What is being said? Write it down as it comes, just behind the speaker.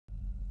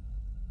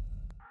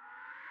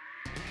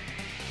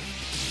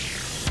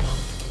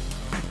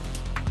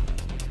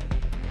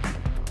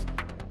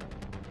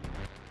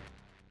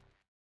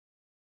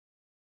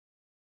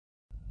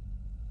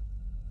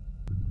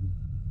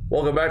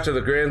Welcome back to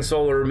the Grand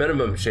Solar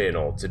Minimum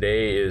channel.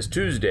 Today is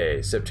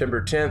Tuesday,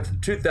 September 10th,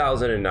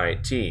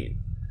 2019.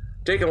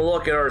 Taking a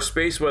look at our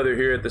space weather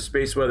here at the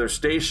Space Weather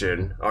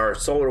Station, our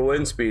solar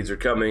wind speeds are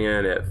coming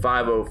in at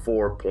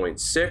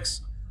 504.6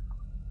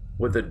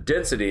 with a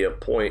density of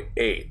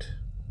 0.8.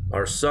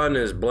 Our sun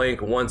is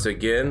blank once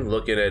again,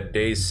 looking at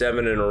day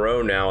 7 in a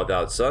row now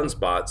without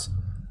sunspots.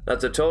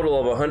 That's a total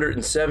of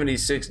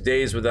 176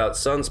 days without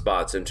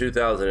sunspots in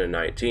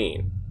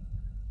 2019.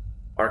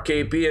 Our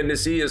KP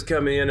indice is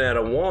coming in at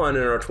a 1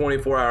 and our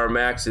 24-hour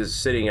max is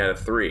sitting at a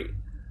 3.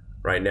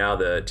 Right now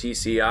the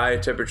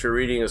TCI temperature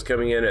reading is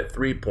coming in at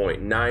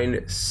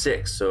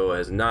 3.96, so it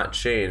has not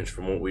changed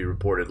from what we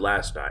reported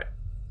last night.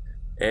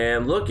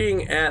 And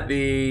looking at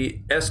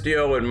the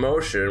SDO in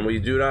motion, we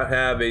do not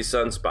have a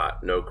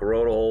sunspot, no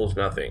coronal holes,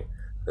 nothing.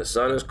 The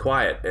sun is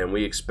quiet and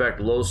we expect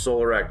low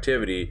solar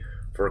activity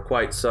for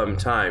quite some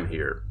time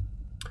here.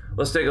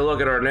 Let's take a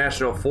look at our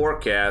national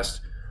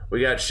forecast. We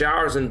got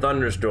showers and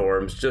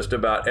thunderstorms just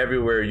about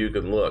everywhere you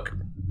can look.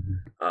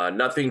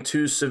 Nothing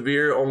too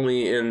severe,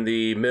 only in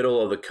the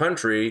middle of the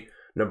country.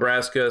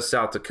 Nebraska,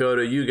 South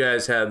Dakota, you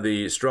guys have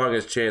the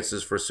strongest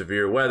chances for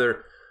severe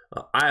weather.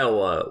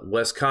 Iowa,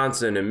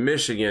 Wisconsin, and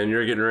Michigan,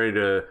 you're getting ready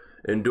to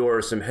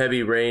endure some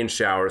heavy rain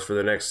showers for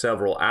the next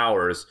several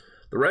hours.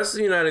 The rest of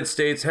the United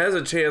States has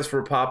a chance for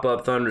a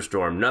pop-up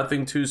thunderstorm.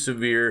 Nothing too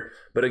severe,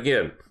 but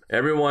again,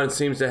 everyone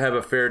seems to have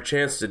a fair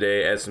chance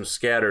today at some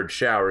scattered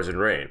showers and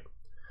rain.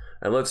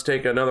 And let's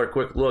take another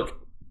quick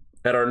look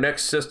at our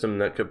next system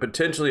that could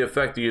potentially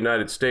affect the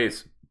United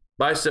States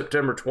by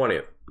September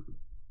 20th.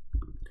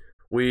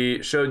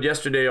 We showed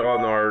yesterday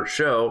on our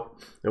show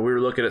that we were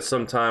looking at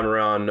sometime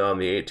around the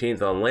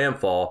 18th on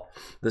landfall.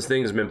 This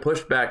thing has been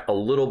pushed back a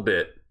little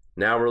bit.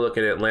 Now we're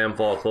looking at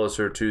landfall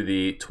closer to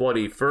the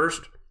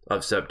 21st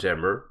of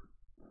September.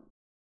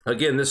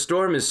 Again, this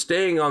storm is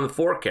staying on the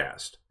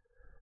forecast.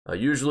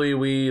 Usually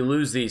we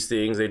lose these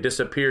things. They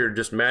disappear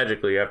just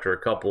magically after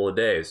a couple of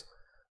days.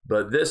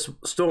 But this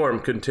storm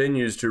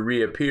continues to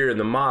reappear in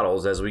the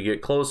models as we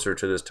get closer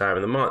to this time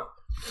of the month.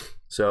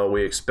 So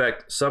we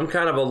expect some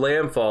kind of a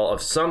landfall of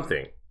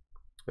something.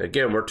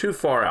 Again, we're too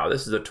far out.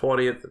 This is the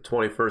 20th, the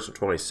 21st, and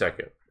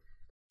 22nd.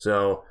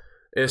 So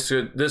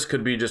this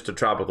could be just a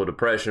tropical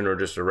depression or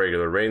just a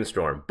regular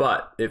rainstorm.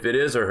 But if it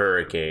is a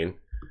hurricane,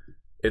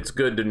 it's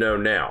good to know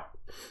now.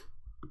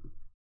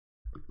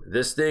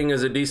 This thing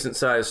is a decent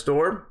sized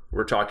storm.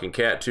 We're talking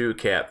Cat 2,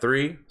 Cat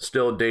 3,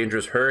 still a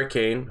dangerous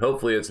hurricane.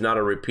 Hopefully it's not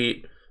a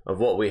repeat of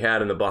what we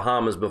had in the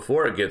Bahamas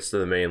before it gets to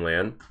the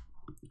mainland.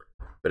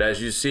 But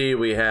as you see,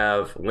 we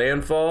have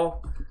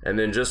landfall, and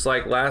then just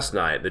like last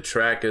night, the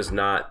track has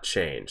not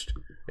changed.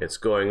 It's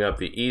going up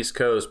the East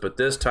Coast, but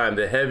this time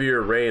the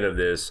heavier rain of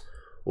this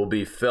will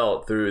be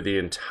felt through the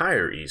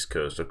entire East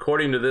Coast,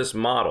 according to this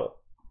model.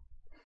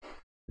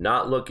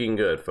 Not looking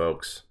good,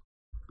 folks.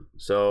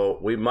 So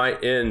we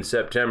might end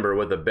September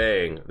with a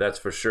bang, that's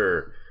for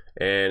sure.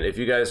 And if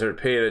you guys are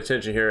paying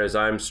attention here as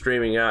I'm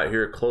streaming out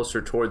here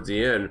closer towards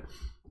the end,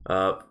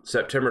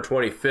 September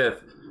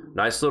 25th,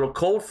 nice little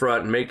cold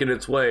front making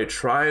its way,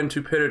 trying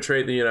to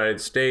penetrate the United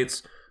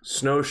States.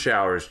 Snow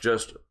showers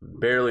just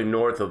barely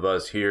north of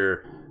us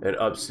here in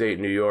upstate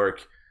New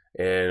York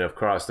and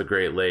across the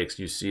Great Lakes.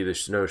 You see the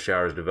snow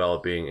showers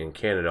developing in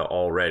Canada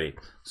already.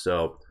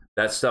 So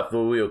that's stuff that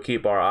we will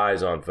keep our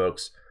eyes on,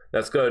 folks.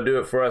 That's going to do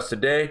it for us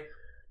today.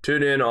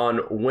 Tune in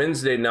on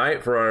Wednesday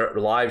night for our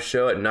live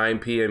show at 9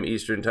 p.m.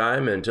 Eastern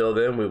Time. Until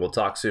then, we will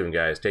talk soon,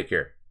 guys. Take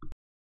care.